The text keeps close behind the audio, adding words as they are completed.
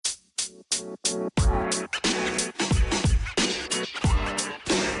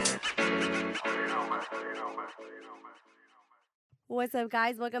What's up,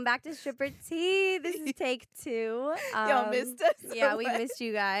 guys? Welcome back to Stripper Tea. This is take two. Y'all missed us. Yeah, we missed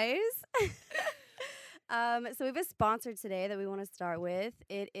you guys. So we have a sponsor today that we want to start with.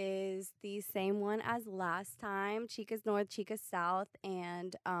 It is the same one as last time: Chica's North, Chica's South,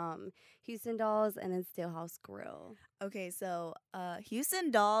 and Houston Dolls, and then Steelhouse Grill. Okay, so Houston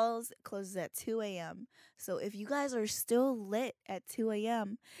Dolls closes at 2 a.m. So if you guys are still lit at 2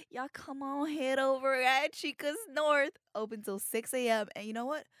 a.m., y'all come on, head over at Chica's North, open till 6 a.m. And you know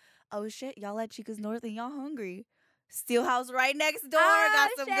what? Oh shit, y'all at Chica's North and y'all hungry. Steelhouse right next door,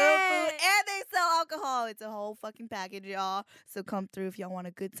 got some good food, and they sell alcohol. It's a whole fucking package, y'all. So come through if y'all want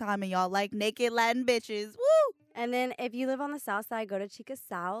a good time and y'all like naked Latin bitches. Woo! And then if you live on the south side, go to Chica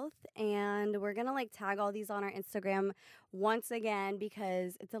South. And we're going to tag all these on our Instagram once again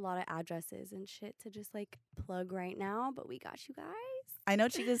because it's a lot of addresses and shit to just plug right now. But we got you guys. I know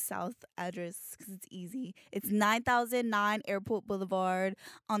Chica's South address because it's easy. It's 9009 Airport Boulevard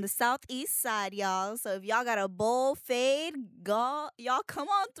on the southeast side, y'all. So if y'all got a bowl fade, y'all come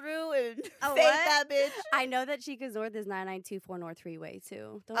on through and fade that bitch. I know that Chica's North is 9924 North Freeway,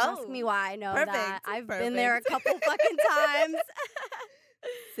 too. Don't ask me why I know that. I've been there a couple fucking times.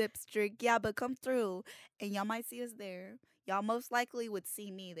 Sips, drink. Yeah, but come through and y'all might see us there. Y'all most likely would see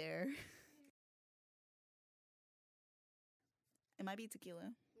me there. It might be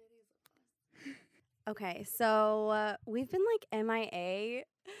tequila. Okay, so we've been MIA,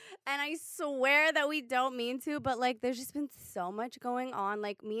 and I swear that we don't mean to, but there's just been so much going on.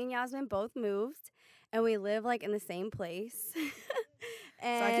 Me and Yasmin both moved, and we live in the same place.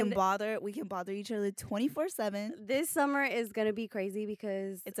 And so we can bother each other 24/7. This summer is gonna be crazy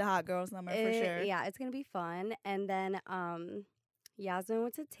because it's a hot girl summer for sure. Yeah, it's gonna be fun. And then Yasmin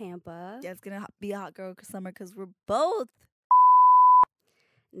went to Tampa. Yeah, it's gonna be a hot girl summer because we're both.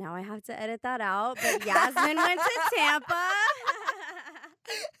 Now I have to edit that out, but Yasmin went to Tampa.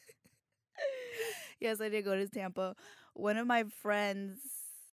 Yes, I did go to Tampa. One of my friends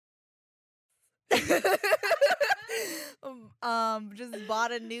just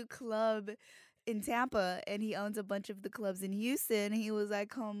bought a new club in Tampa, and he owns a bunch of the clubs in Houston. He was like,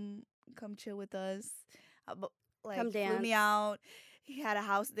 come chill with us. Come dance. Flew me out. He had a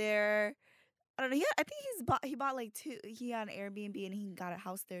house there. I don't know. I think he bought two. He had an Airbnb and he got a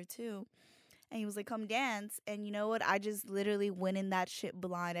house there too. And he was like, "Come dance." And you know what? I just literally went in that shit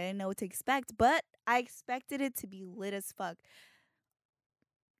blind. I didn't know what to expect, but I expected it to be lit as fuck.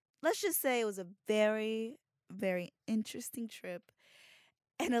 Let's just say it was a very, very interesting trip,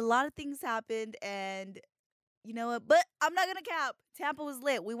 and a lot of things happened. And you know what? But I'm not gonna cap. Tampa was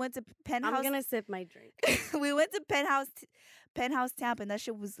lit. We went to Penthouse. I'm gonna sip my drink. We went to Penthouse Tampa, and that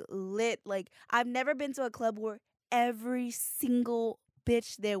shit was lit. I've never been to a club where every single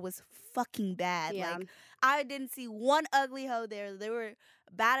bitch there was fucking bad. Yeah. I didn't see one ugly hoe there. They were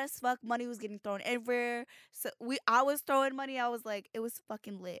bad as fuck. Money was getting thrown everywhere. So I was throwing money. I was like, it was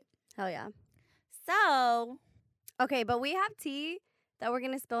fucking lit. Hell yeah. So okay, but we have tea that we're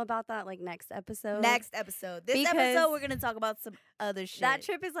gonna spill about that next episode. This episode we're gonna talk about some other shit. That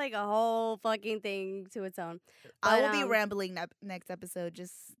trip is a whole fucking thing to its own. But, I will be rambling next episode,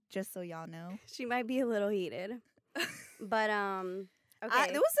 just so y'all know. She might be a little heated. But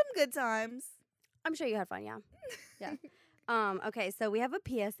okay. There was some good times. I'm sure you had fun, yeah. Yeah. Okay, so we have a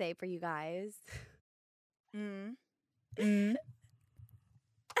PSA for you guys.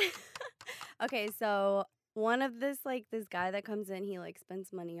 Okay, so one of this guy that comes in, he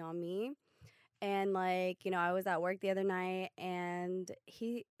spends money on me. And I was at work the other night and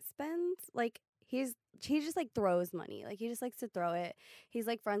he spends he just throws money. He just likes to throw it. He's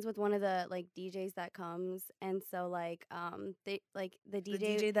friends with one of the DJs that comes, and so they the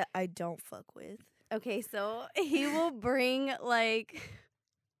DJ that I don't fuck with. Okay, so he will bring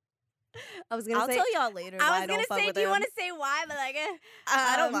I was gonna I'll tell y'all later. I was gonna say, do you want to say why? But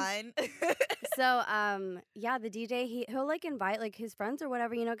I don't mind. So yeah, the DJ he'll invite his friends or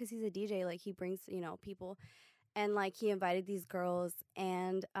whatever, because he's a DJ. He brings people, and he invited these girls,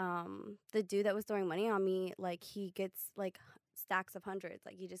 and the dude that was throwing money on me, he gets stacks of hundreds.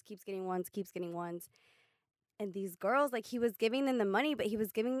 He just keeps getting ones. And these girls, he was giving them the money, but he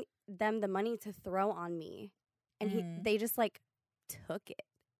was giving them the money to throw on me, and they just took it.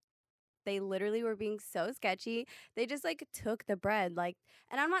 They literally were being so sketchy. They just took the bread.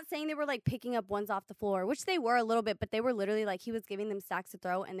 And I'm not saying they were picking up ones off the floor, which they were a little bit, but they were literally he was giving them stacks to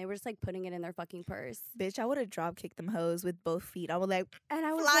throw, and they were just putting it in their fucking purse. Bitch, I would have drop kicked them hoes with both feet. I would and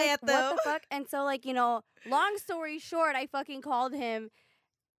I was fly at them. What the fuck? And so long story short, I fucking called him,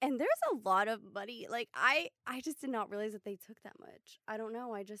 And there's a lot of money. Like I just did not realize that they took that much. I don't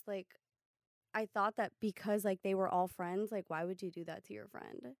know. I just like I thought that because like they were all friends, like why would you do that to your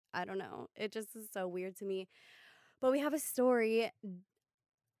friend? I don't know. It just is so weird to me. But we have a story.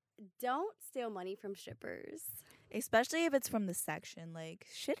 Don't steal money from strippers. Especially if it's from the section. Like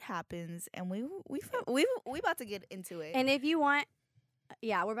shit happens, and we about to get into it. And if you want,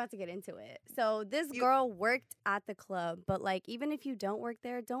 yeah, we're about to get into it. So this You- girl worked at the club, but like even if you don't work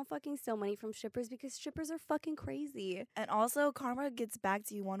there, don't fucking steal money from strippers because strippers are fucking crazy. And also, karma gets back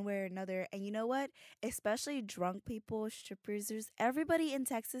to you one way or another. And you know what? Especially drunk people, strippers, there's everybody in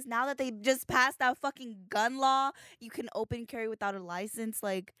Texas. Now that they just passed that fucking gun law, you can open carry without a license.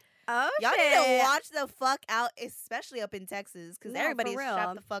 Like, Oh y'all need to watch the fuck out, especially up in Texas, because No, for everybody's real.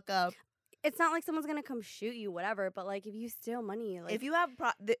 strapped the fuck up. It's not like someone's gonna come shoot you, whatever. But like if you steal money, like If you have,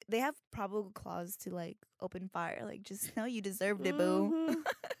 they have probable cause to like open fire. Like, just know you deserved it, boo.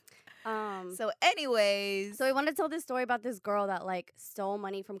 So, anyways, So I want to tell this story about this girl that like stole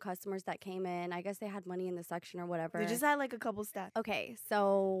money from customers that came in. I guess they had money in the section or whatever. they just had like a couple stats. Okay,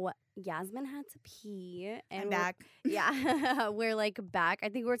 so Yasmin had to pee, and I'm we're- back. Yeah, we're like back. I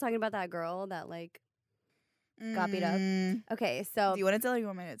think we were talking about that girl that like. Got beat up. Okay, so Do you want to tell it or you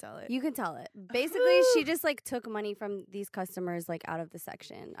want me to tell it? you can tell it. Basically, she just like took money from these customers like out of the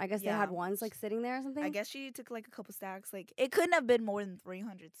section. I guess they Yeah. had ones like sitting there or something. I guess she took like a couple stacks. Like, it couldn't have been more than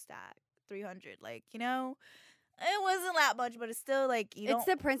 300 stack. 300. Like, you know, it wasn't that much, but it's still like it's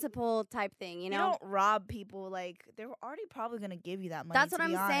the principal type thing, you you know. don't rob people. Like, they're already probably gonna give you that money. That's to what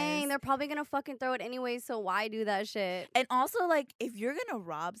be I'm saying. honest. They're probably gonna fucking throw it anyway. So why do that shit? And also, like, if you're gonna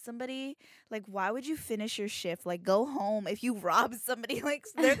rob somebody, like, why would you finish your shift? Like, go home. If you rob somebody, like,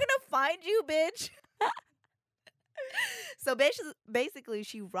 they're gonna find you, bitch. So basically,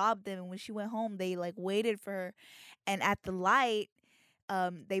 she robbed them, and when she went home, they like waited for her, and at the light,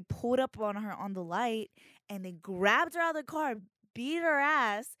 they pulled up on her on the light, and they grabbed her out of the car, beat her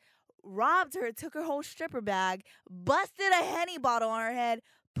ass, robbed her, took her whole stripper bag, busted a Henny bottle on her head,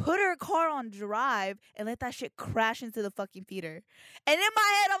 put her car on drive, and let that shit crash into the fucking feeder. And in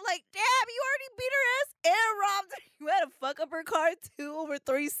my head, I'm like, damn, you already beat her ass and robbed her. You had to fuck up her car 2 over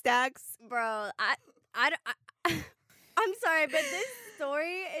 3 stacks. Bro, I'm sorry, but this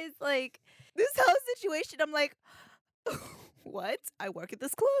story is like, This whole situation, I'm like, what? I work at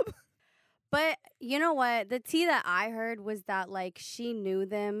this club. but you know what? The tea that I heard was that like she knew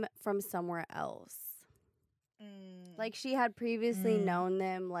them from somewhere else. Like she had previously Mm. known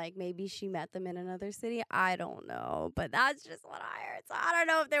them, like maybe she met them in another city. I don't know, but that's just what I heard. So I don't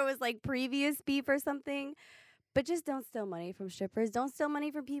know if there was like previous beef or something. But just don't steal money from strippers. Don't steal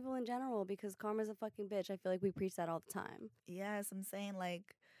money from people in general because karma's a fucking bitch. I feel like we preach that all the time. Yes, I'm saying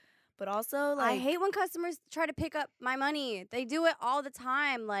like, but also like, I hate when customers try to pick up my money. They do it all the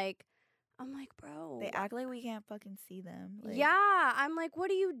time. Like, I'm like, bro. they act like we can't fucking see them. Like, Yeah, I'm like,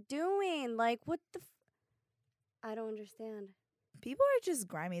 what are you doing? Like, what the? I don't understand. people are just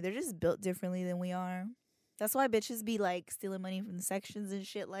grimy. They're just built differently than we are. That's why bitches be like stealing money from the sections and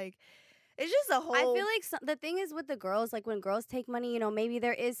shit. Like, it's just a whole. I feel like the thing is with the girls, like when girls take money, you know, maybe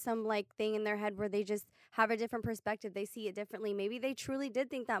there is some like thing in their head where they just have a different perspective. They see it differently. Maybe they truly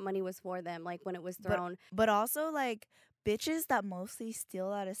did think that money was for them, like when it was thrown. But also, like, bitches that mostly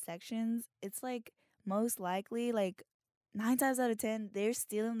steal out of sections, it's like most likely, like, 9 times out of 10, they're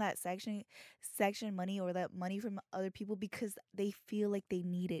stealing that section money or that money from other people because they feel like they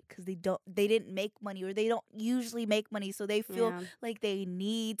need it because they didn't make money or they don't usually make money, so they feel Yeah. like they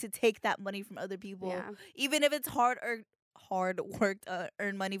need to take that money from other people, Yeah. even if it's hard work to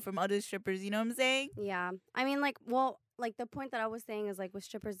earn money from other strippers. You know what I'm saying? Yeah. I mean, like, well, like the point that I was saying is like with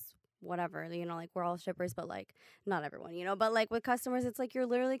strippers, whatever, you know, like we're all strippers, but like not everyone, you know, but like with customers, it's like you're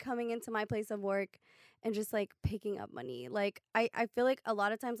literally coming into my place of work and just like picking up money. Like, I feel like a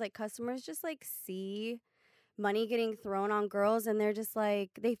lot of times, like customers just like see money getting thrown on girls and they're just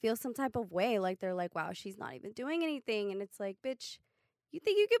like, they feel some type of way. Like, they're like, wow, she's not even doing anything. And it's like, bitch, you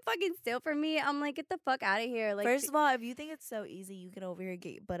think you can fucking steal from me? I'm like, get the fuck out of here. Like, First of all, if you think it's so easy, you can over here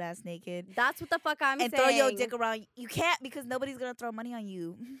get butt ass naked that's what the fuck I'm and saying. throw your dick around. You can't because nobody's gonna throw money on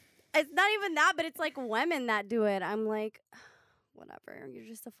you. It's not even that, but it's like women that do it. I'm like, whatever. You're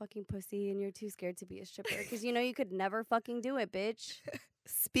just a fucking pussy and you're too scared to be a stripper because you know you could never fucking do it, bitch.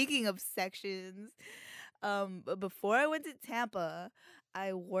 Speaking of sections, before I went to Tampa,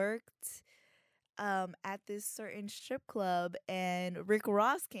 I worked at this certain strip club, and Rick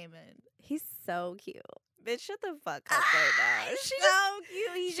Ross came in. He's so cute. Bitch, shut the fuck up right now. He's She so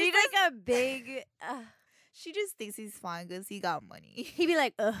cute. He's she just like a big. She just thinks he's fine because he got money. He'd be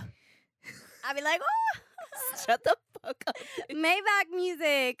like, ugh. I'd be like, oh, Shut the fuck up. Maybach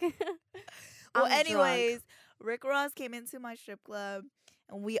music. Well, I'm anyways, Rick Ross came into my strip club,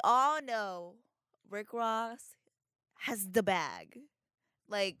 and we all know Rick Ross has the bag.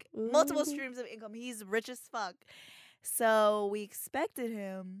 Like, multiple Mhm. streams of income. He's rich as fuck. So we expected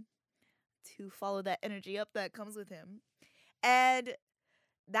him to follow that energy up that comes with him. And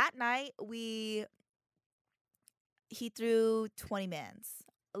that night, he threw 20 bands,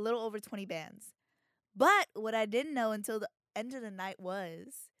 a little over 20 bands. But what I didn't know until the end of the night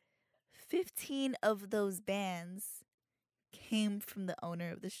was 15 of those bands came from the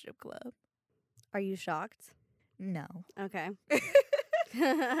owner of the strip club. Are you shocked? No. Okay.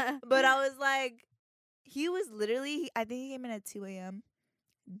 But I was like, he was literally, I think he came in at 2 a.m.,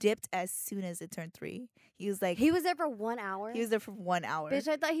 dipped as soon as it turned 3. He was like, He was there for 1 hour? he was there for 1 hour. Bitch,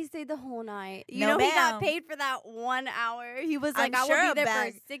 I thought he stayed the whole night. You No, know, he got ma'am. paid for that 1 hour. He was like, I'm I sure will a be there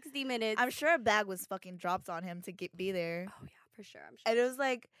bag- for 60 minutes. I'm sure a bag was fucking dropped on him to be there. Oh, yeah, for sure. I'm sure. And it was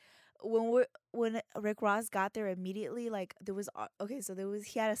like, when Rick Ross got there immediately, like, there was,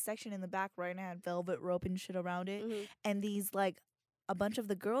 he had a section in the back, right, and it had velvet rope and shit around it. Mhm. And these, like, a bunch of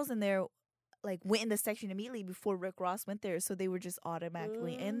the girls in there, like, went in the section immediately before Rick Ross went there. So they were just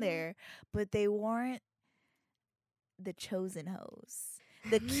automatically in there. But they weren't the chosen hoes.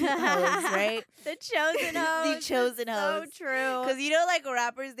 The cute hoes, right? The chosen hoes. The chosen That's hoes. So true. Because, you know, like,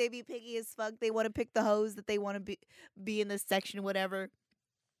 rappers, they be picky as fuck. They want to pick the hoes that they want to be in this section, whatever.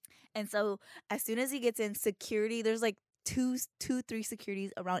 And so as soon as he gets in, security, there's like three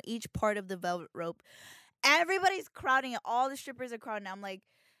securities around each part of the velvet rope. Everybody's crowding it. All the strippers are crowding. I'm like,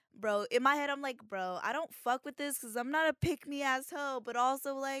 bro, in my head, I'm like, bro, I don't fuck with this because I'm not a pick me ass hoe, but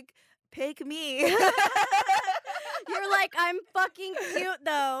also like, pick me. You're like, I'm fucking cute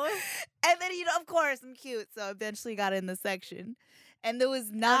though. And then, you know, of course, I'm cute. So eventually got in the section. And there was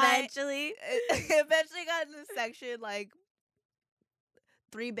 9. Eventually. Eventually got in the section, like,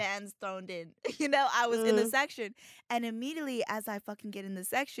 3 bands thrown in. You know, I was in the section. And immediately as I fucking get in the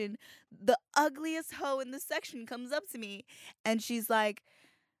section, the ugliest hoe in the section comes up to me. And she's like,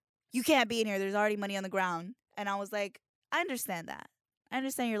 you can't be in here. There's already money on the ground. And I was like, I understand that. I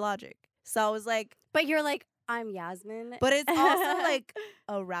understand your logic. So I was like, But you're like, I'm Yasmin. but it's also like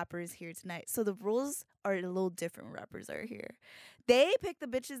a rapper's here tonight. So the rules are a little different when rappers are here. They pick the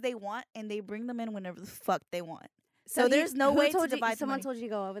bitches they want and they bring them in whenever the fuck they want. So there's no way to divide the Someone money. told you to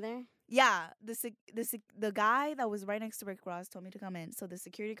go over there? Yeah, the guy that was right next to Rick Ross told me to come in. So the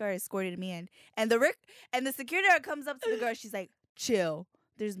security guard escorted me in, and the security guard comes up to the girl. She's like, "Chill.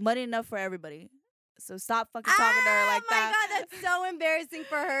 There's money enough for everybody. So stop fucking talking to her like that." Oh my god, that's so embarrassing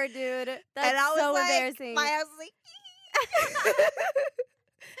for her, dude. That's and I was so like, embarrassing. my ass was like,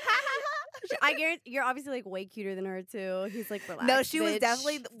 I guarantee you're obviously like way cuter than her too. He's like relaxed. no, she was bitch.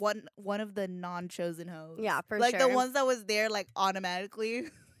 definitely one of the non-chosen hoes. Yeah, for like sure. the ones that was there like automatically,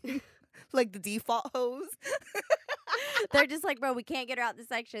 like the default hoes. They're just like, bro, we can't get her out the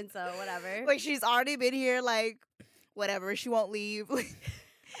section, so whatever. Like she's already been here, like whatever. She won't leave.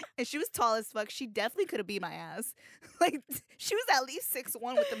 And she was tall as fuck. She definitely could have beat my ass. Like she was at least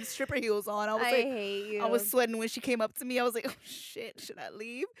 6'1" with them stripper heels on. I was like, hate you. I was sweating when she came up to me. I was like, oh shit, should I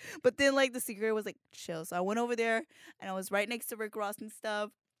leave? But then like the security was like, chill. So I went over there and I was right next to Rick Ross and stuff.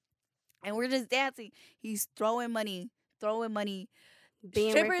 And we're just dancing. He's throwing money.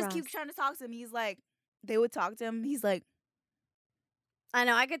 Being Strippers Rick keep Ross. trying to talk to him. He's like, they would talk to him. He's like, I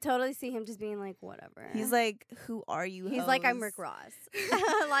know. I could totally see him just being like, whatever. he's like, who are you? He's like, I'm hoes?" Rick Ross.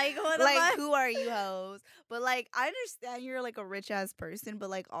 Like, what the Like, fuck? who are you, hoes? But like, I understand you're like a rich ass person, but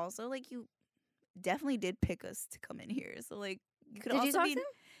like, also like you definitely did pick us to come in here. So like, you could Did also you talk be. to him?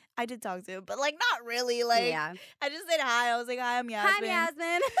 I did talk to him, but like not really. Like, Yeah. I just said hi. I was like, hi, I'm Yasmin. Hi,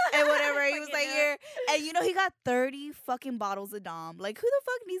 Yasmin. And whatever. He was Fucking like, hell. here. And you know, he got 30 fucking bottles of Dom. Like, who the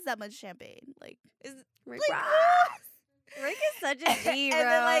fuck needs that much champagne? Like, is Rick like, Ross. Rick is such a G, bro. And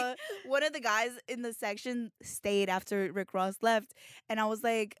then like one of the guys in the section stayed after Rick Ross left, and I was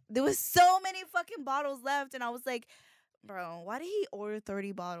like, there was so many fucking bottles left, and I was like, bro, why did he order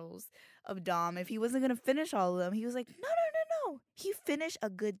 30 bottles of Dom if he wasn't gonna finish all of them? He was like, no. He finished a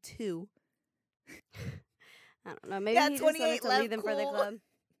good 2. I don't know. Maybe Yeah, he just wanted 28 to left, leave them for the cool. club.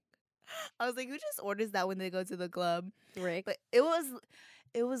 I was like, who just orders that when they go to the club? Rick. But it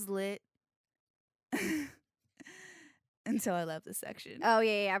was lit until I left the section. Oh,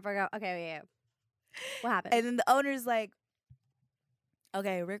 yeah, I forgot. Okay, yeah. What happened? And then the owner's like,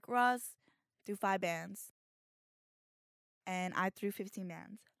 okay, Rick Ross threw 5 bands. And I threw 15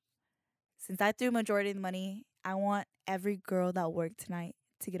 bands. Since I threw majority of the money, I want every girl that worked tonight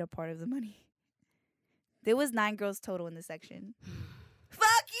to get a part of the money. There was 9 girls total in the section.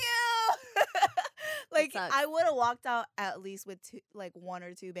 Fuck you! Like sucks. I would have walked out at least with two, like 1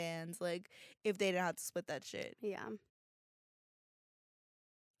 or 2 bands, like if they didn't have to split that shit. Yeah.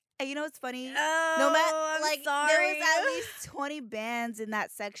 And you know what's funny? Oh, No matter, I'm like sorry. there was at least 20 bands in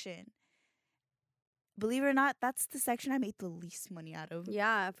that section. Believe it or not, that's the section I made the least money out of.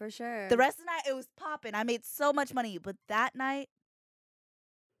 Yeah, for sure. The rest of the night it was popping. I made so much money, but that night,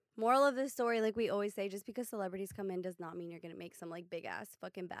 Moral of the story, like we always say, just because celebrities come in does not mean you're gonna make some like big ass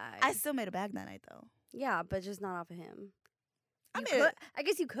fucking bag. I still made a bag that night though. Yeah, but just not off of him. I You made could, I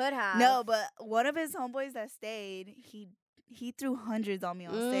guess you could have. No, but one of his homeboys that stayed, he threw hundreds on me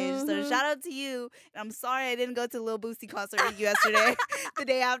on stage. So Mhm. shout out to you. And I'm sorry I didn't go to Lil Boosie concert with you yesterday. The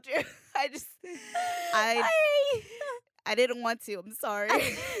day after. I didn't want to. I'm sorry.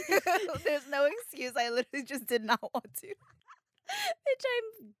 There's no excuse. I literally just did not want to. Bitch,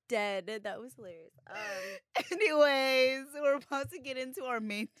 I'm dead. That was hilarious. Anyways, we're about to get into our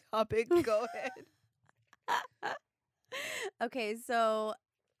main topic. Go ahead. Okay, so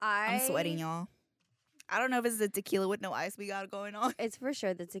I'm sweating, y'all. I don't know if it's the tequila with no ice we got going on. It's for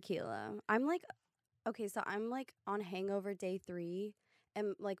sure the tequila. I'm like, okay, so I'm like on hangover day 3,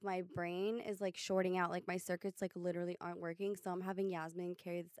 and like my brain is like shorting out. Like my circuits like literally aren't working. So I'm having Yasmin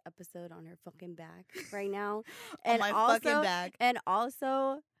carry this episode on her fucking back right now, On my fucking back. and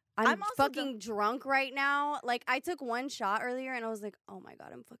also. I'm also fucking drunk right now. Like I took 1 shot earlier, and I was like, "Oh my god,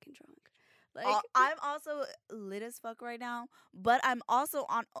 I'm fucking drunk." Like I'm also lit as fuck right now, but I'm also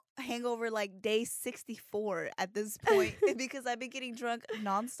on hangover like day 64 at this point because I've been getting drunk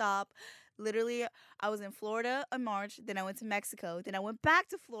nonstop. Literally, I was in Florida in March, then I went to Mexico, then I went back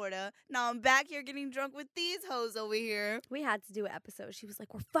to Florida. Now I'm back here getting drunk with these hoes over here. we had to do an episode. She was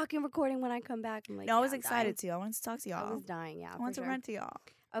like, "We're fucking recording when I come back." I'm like, No, I "Yeah, was I'm excited dying." to. I wanted to talk to y'all. I was dying. Yeah, I want for to sure. rant to y'all.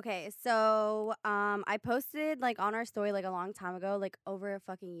 Okay, so I posted like on our story like a long time ago, like over a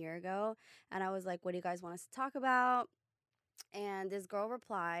fucking year ago, and I was like, "What do you guys want us to talk about?" And this girl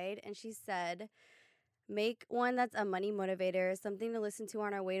replied, and she said, "Make one that's a money motivator, something to listen to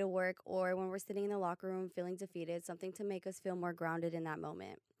on our way to work or when we're sitting in the locker room feeling defeated, something to make us feel more grounded in that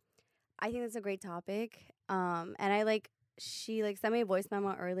moment." I think that's a great topic. And I like she like sent me a voice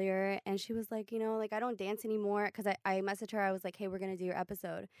memo earlier, and she was like, like I don't dance anymore because I messaged her. I was like, "Hey, we're gonna do your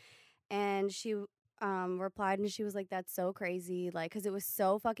episode," and she replied, and she was like, "That's so crazy," like because it was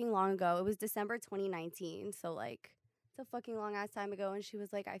so fucking long ago. It was December 2019, so like it's a fucking long ass time ago. And she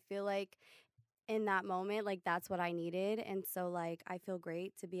was like, "I feel like in that moment, like that's what I needed, and so like I feel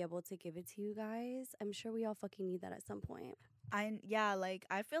great to be able to give it to you guys. I'm sure we all fucking need that at some point." Like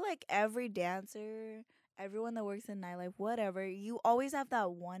I feel like every dancer, everyone that works in nightlife, whatever, you always have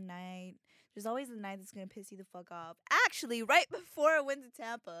that one night. There's always a night that's gonna piss you the fuck off. Actually, right before I went to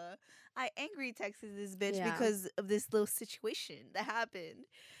Tampa, I angry texted this bitch Yeah. because of this little situation that happened.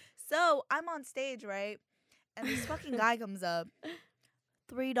 So I'm on stage, right? And this fucking guy comes up,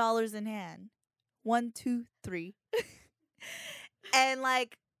 $3 in hand. 1, 2, 3. And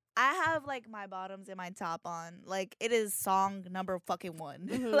like I have like my bottoms and my top on. Like it is song number fucking 1.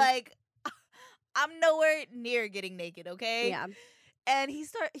 Mhm. Like I'm nowhere near getting naked, okay? Yeah. And he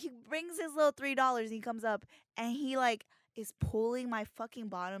brings his little $3 and he comes up and he like is pulling my fucking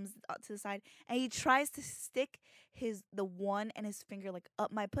bottoms to the side and he tries to stick the one and his finger like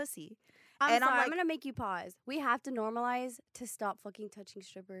up my pussy. I'm And I'm sorry, I'm like- gonna make you pause. We have to normalize to stop fucking touching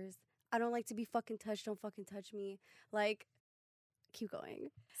strippers. I don't like to be fucking touched. Don't fucking touch me. Like, keep going.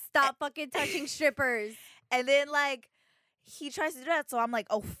 Stop fucking touching strippers. And then like he tries to do that, so I'm like,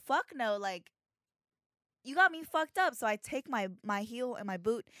 oh fuck no, like you got me fucked up. So I take my heel and my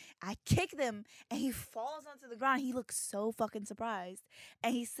boot, I kick them, and he falls onto the ground. He looks so fucking surprised.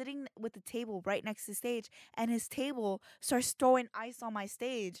 And he's sitting with the table right next to the stage, and his table starts throwing ice on my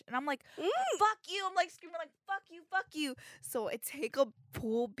stage. And I'm like, fuck you. I'm like screaming like, fuck you, fuck you. So I take a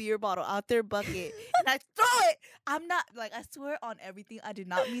full beer bottle out their bucket and I throw it. I'm not like, I swear on everything, I did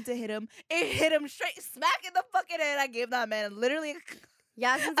not mean to hit him. It hit him straight smack in the fucking head. I gave that man literally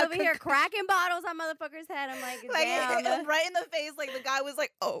Yasmin's A over here concussion. cracking bottles on motherfucker's head. I'm like, like damn. right in the face. Like the guy was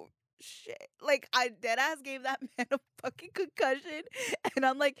like, oh shit. Like I dead ass gave that man a fucking concussion. And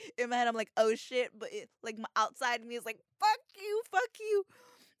I'm like, in my head, I'm like, oh shit. But it, like my outside me is like, fuck you, fuck you.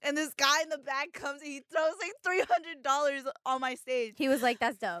 And this guy in the back comes and he throws like $300 on my stage. He was like,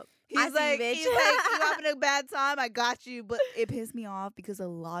 that's dope. I He's see you, like, bitch. you having a bad time? I got you. But it pissed me off because a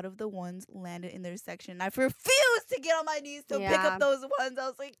lot of the ones landed in their section. I refused to get on my knees to pick Yeah. up those ones. I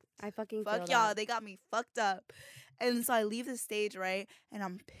was like, I fucking fuck feel y'all. that. They got me fucked up. And so I leave the stage, right? And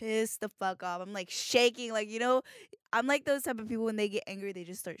I'm pissed the fuck off. I'm like shaking. Like, I'm like those type of people when they get angry, they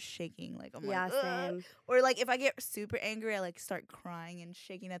just start shaking. Like I'm Yeah, like, ugh. same. Or like if I get super angry, I like start crying and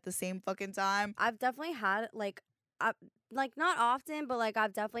shaking at the same fucking time. I've definitely had like not often, but like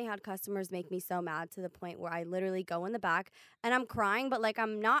I've definitely had customers make me so mad to the point where I literally go in the back and I'm crying, but like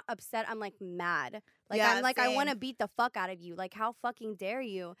I'm not upset. I'm like mad. Like Yeah, I'm like I want to same. beat the fuck out of you. Like how fucking dare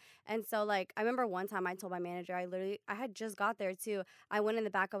you? And so like I remember one time I told my manager I had just got there too. I went in the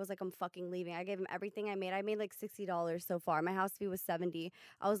back. I was like I'm fucking leaving. I gave him everything I made. I made like $60 so far. My house fee was 70.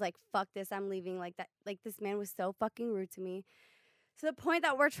 I was like fuck this. I'm leaving. Like that. Like this man was so fucking rude to me. So the point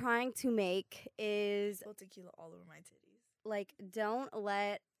that we're trying to make is Spill tequila all over my titties. like don't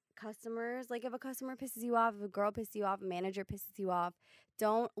let customers, like if a customer pisses you off, if a girl pisses you off, a manager pisses you off,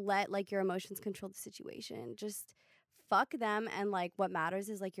 don't let like your emotions control the situation. Just fuck them, and like what matters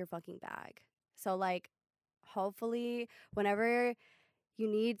is like your fucking bag. So like hopefully whenever you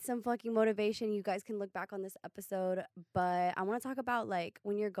need some fucking motivation, you guys can look back on this episode. But I want to talk about like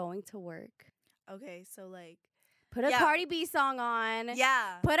when you're going to work, Okay, so like put a Yeah. Cardi B song on.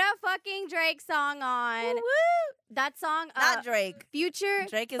 yeah. Put a fucking Drake song on. Woo-woo. That song, Not Drake. Future,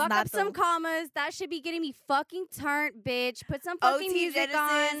 Drake is fuck not up some the- commas. That should be getting me fucking turned, bitch. Put some fucking OT music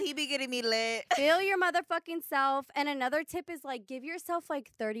Genesis, on. he be getting me lit. Feel your motherfucking self. And another tip is like give yourself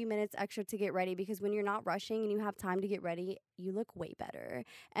like 30 minutes extra to get ready, because when you're not rushing and you have time to get ready, you look way better.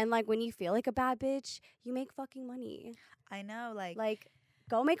 And like when you feel like a bad bitch, you make fucking money. I know, Like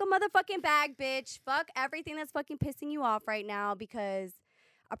go make a motherfucking bag, bitch. Fuck everything that's fucking pissing you off right now, because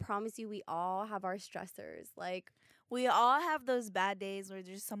I promise you we all have our stressors. Like we all have those bad days where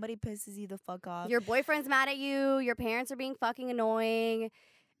just somebody pisses you the fuck off. your boyfriend's mad at you, your parents are being fucking annoying.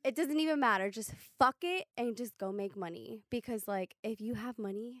 It doesn't even matter. Just fuck it and just go make money. Because like if you have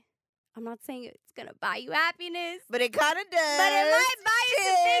money, I'm not saying it's gonna buy you happiness, But it kind of does. but it might buy you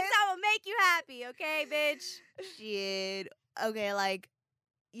some things Shit. that will make you happy, okay, bitch? Shit. Okay, like,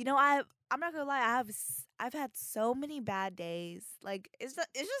 I'm not gonna lie. I've had so many bad days. Like, it's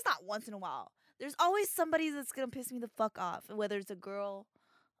just not once in a while. There's always somebody that's gonna piss me the fuck off. Whether it's a girl,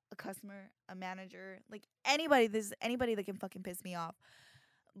 a customer, a manager, like anybody. There's anybody that can fucking piss me off.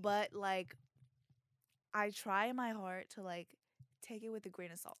 But like, I try in my heart to like take it with a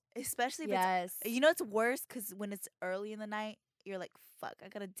grain of salt, especially if Yes. it's worse because when it's early in the night, you're like, fuck, I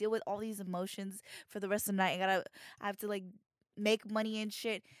gotta deal with all these emotions for the rest of the night. I have to like make money and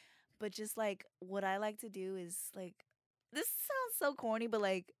shit. But just like what I like to do is like, this sounds so corny, but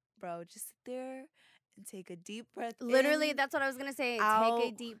like, bro, just sit there and take a deep breath. Literally, in, that's what I was gonna say. Take a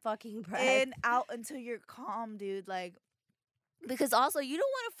out, deep fucking breath. in, out until you're calm, dude. Like, because also you don't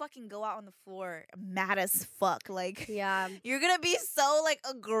want to fucking go out on the floor mad as fuck. Like, Yeah. you're gonna be so like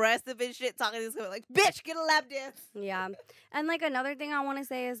aggressive and shit, talking to this girl like, bitch, get a lap dance. Yeah. And like another thing I want to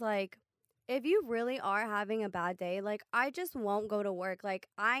say is like if you really are having a bad day, like I just won't go to work. Like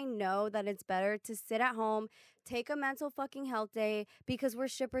I know that it's better to sit at home, take a mental fucking health day, because we're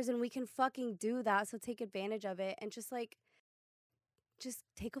shippers and we can fucking do that. So take advantage of it and just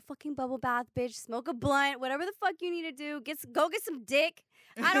take a fucking bubble bath, bitch. Smoke a blunt, whatever the fuck you need to do. Go get some dick.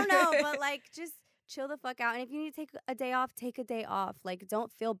 I don't know, but like just chill the fuck out. And if you need to take a day off, take a day off. Like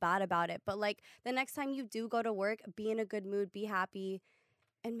don't feel bad about it. But like the next time you do go to work, be in a good mood, be happy,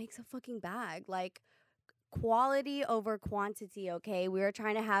 and make some fucking bag. Like quality over quantity, okay? We are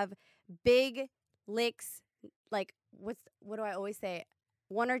trying to have big licks. Like what do I always say?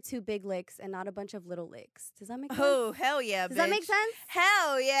 1 or 2 big licks and not a bunch of little licks. Does that make sense? Oh, hell yeah, Does bitch. that make sense?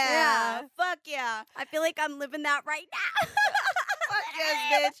 Hell yeah. Yeah. Fuck yeah. I feel like I'm living that right now. Fuck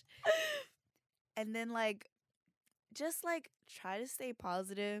yes, bitch. And then like, just like try to stay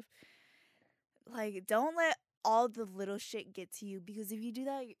positive. Like, don't let all the little shit get to you, because if you do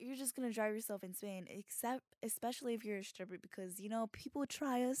that, you're just gonna drive yourself insane. Especially if you're a stripper, because people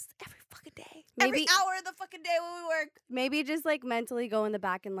try us every fucking day, every Maybe- hour of the fucking day when we work. Maybe just like mentally go in the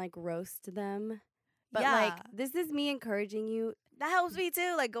back and like roast them. But Yeah. like this is me encouraging you. That helps me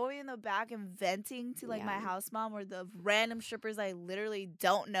too. Like going in the back and venting to like my Yeah. house mom or the random strippers I literally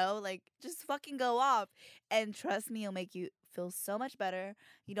don't know. Like just fucking go off. And trust me, it'll make you feel so much better.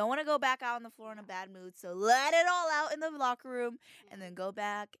 You don't want to go back out on the floor in a bad mood. So let it all out in the locker room and then go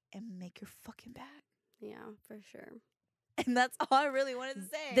back and make your fucking bag. Yeah, for sure. And that's all I really wanted to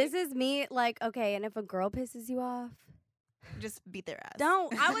say. This is me like, okay, and if a girl pisses you off, just beat their ass.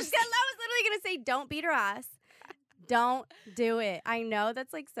 don't. I was literally gonna say don't beat her ass. Don't do it. I know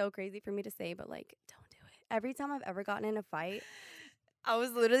that's like so crazy for me to say, but like don't do it. Every time I've ever gotten in a fight, I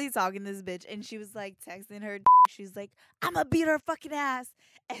was literally talking to this bitch and she was like texting her. She's like, I'm gonna beat her fucking ass.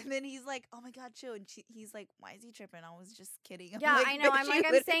 And then he's like, oh my God, chill. And he's like, why is he tripping? I was just kidding. I'm yeah, like, I know. "Bitch, I'm you like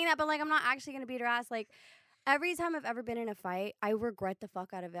I'm literally-" saying that, but like I'm not actually gonna beat her ass. Like Every time I've ever been in a fight, I regret the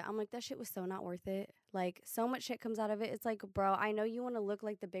fuck out of it. I'm like, that shit was so not worth it. Like, so much shit comes out of it. It's like, bro, I know you want to look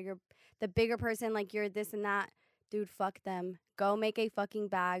like the bigger person, like you're this and that. Dude, fuck them. Go make a fucking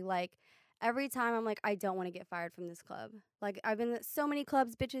bag. Like, every time I'm like, I don't want to get fired from this club. Like, I've been at so many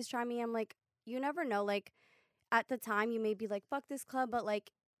clubs, bitches try me. I'm like, you never know. Like, at the time, you may be like, fuck this club, but like,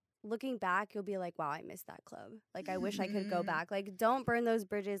 looking back, you'll be like, wow, I missed that club. Like, I wish I could go back. Like, don't burn those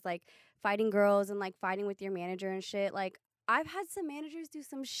bridges, like, fighting girls and, like, fighting with your manager and shit. Like, I've had some managers do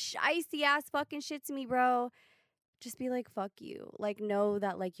some shicey ass fucking shit to me, bro. Just be like, fuck you. Like, know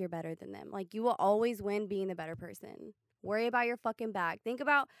that, like, you're better than them. Like, you will always win being the better person. Worry about your fucking back. Think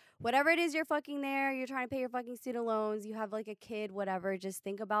about whatever it is you're fucking there. You're trying to pay your fucking student loans. You have, like, a kid, whatever. Just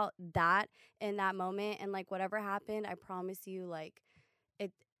think about that in that moment. And, like, whatever happened, I promise you, like,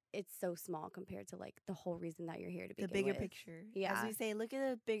 it's so small compared to like the whole reason that you're here to begin The bigger with. picture. Yeah. As we say, look at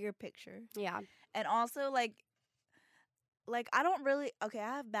the bigger picture. Yeah. And also like I don't really, okay,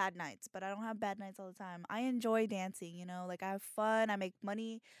 I have bad nights, but I don't have bad nights all the time. I enjoy dancing, you know, like I have fun, I make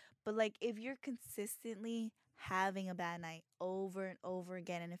money, but like if you're consistently having a bad night over and over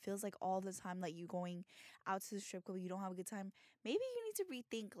again and it feels like all the time that you going out to the strip club, you don't have a good time, maybe you need to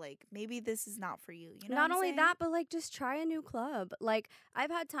rethink, like maybe this is not for you, you know. Not only that, but like just try a new club. Like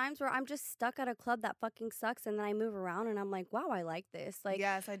I've had times where I'm just stuck at a club that fucking sucks and then I move around and I'm like, wow, I like this. Like,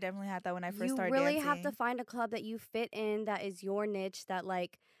 yes, I definitely had that when I first started you really dancing. have to find a club that you fit in, that is your niche, that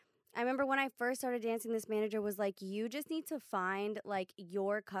like, I remember when I first started dancing, this manager was like, you just need to find like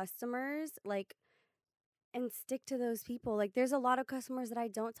your customers, like, and stick to those people. Like, there's a lot of customers that I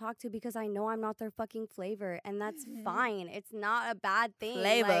don't talk to because I know I'm not their fucking flavor, and that's fine. It's not a bad thing.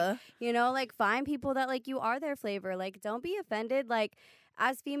 Flavor. Like, you know, like, find people that, like, you are their flavor. Like, don't be offended. Like,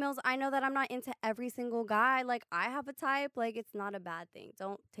 as females, I know that I'm not into every single guy. Like, I have a type. Like, it's not a bad thing.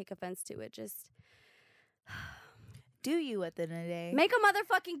 Don't take offense to it. Just do you at the end of the day. make a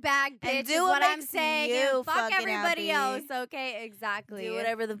motherfucking bag, bitch, And do is what what I'm makes saying. you And fuck fucking everybody happy. else, okay? Exactly. Do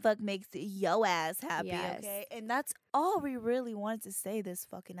whatever the fuck makes yo ass happy, Yes. okay? And that's all we really wanted to say this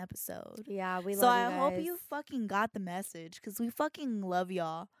fucking episode. Yeah, we So love you I guys. hope you fucking got the message, because we fucking love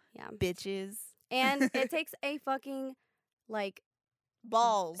y'all, Yeah. bitches. And it takes a fucking, like,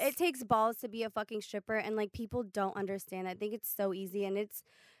 Balls. it takes balls to be a fucking stripper, and like people don't understand. I think it's so easy and it's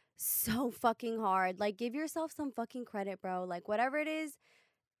so fucking hard. Like, give yourself some fucking credit, bro. Like, whatever it is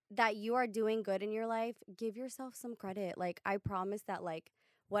that you are doing good in your life, give yourself some credit. Like, I promise that, like,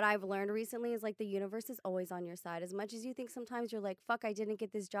 what I've learned recently is like the universe is always on your side. As much as you think sometimes you're like, fuck, I didn't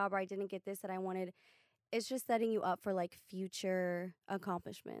get this job or I didn't get this that I wanted, it's just setting you up for like future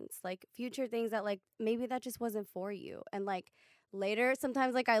accomplishments, like future things that like maybe that just wasn't for you. And like later,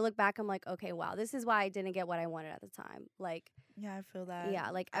 sometimes like I look back, I'm like, okay, wow, this is why I didn't get what I wanted at the time. Like, yeah, I feel that.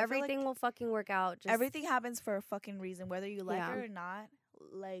 yeah, like I feel like everything will fucking work out. Just, everything happens for a fucking reason, whether you like Yeah. it or not.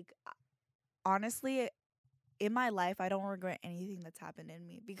 Like, honestly, in my life, I don't regret anything that's happened in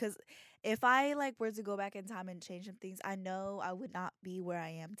me, because if I like were to go back in time and change some things, I know I would not be where I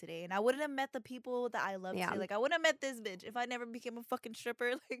am today, and I wouldn't have met the people that I love Yeah. today. Like, I wouldn't have met this bitch if I never became a fucking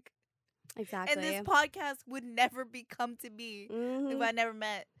stripper. Like, exactly. and this podcast would never become to be Mhm. if I never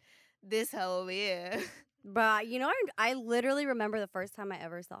met this hoe over here. But you know, I literally remember the first time I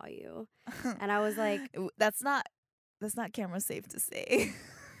ever saw you, and I was like, that's not camera safe to say.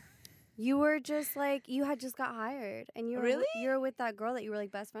 you were just like, you had just got hired, and you were Really? you were with that girl that you were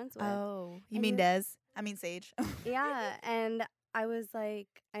like best friends with. Oh, you And mean you- Des? I mean Sage. Yeah, and I was like,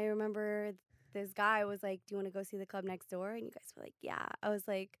 I remember this guy was like, do you want to go see the club next door? And you guys were like, yeah. I was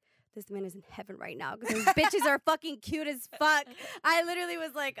like, this man is in heaven right now because those bitches are fucking cute as fuck. I literally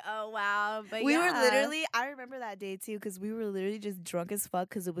was like, oh, wow. But We yeah. were literally, I remember that day too, because we were literally just drunk as fuck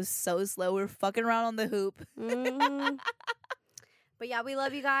because it was so slow. We were fucking around on the hoop. Mhm. But yeah, we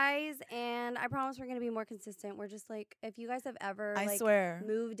love you guys, and I promise we're gonna be more consistent. We're just like, if you guys have ever I like swear.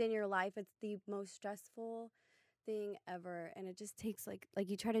 moved in your life, it's the most stressful thing ever, and it just takes like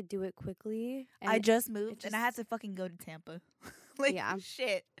you try to do it quickly. And I just moved it and I had just- to fucking go to Tampa. Like, Yeah.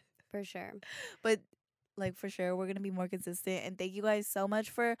 shit. for sure. But, like, for sure, we're going to be more consistent. And thank you guys so much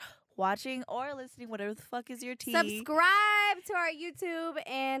for watching or listening, whatever the fuck is your tea. Subscribe to our YouTube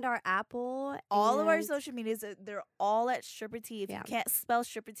and our Apple. All of our and social medias, they're all at Stripper Tea. If Yeah. you can't spell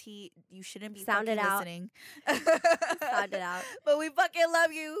Stripper Tea, you shouldn't be Sound fucking it out. listening. Sound it out. But we fucking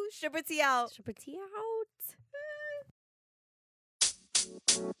love you. Stripper Tea out. Stripper Tea out.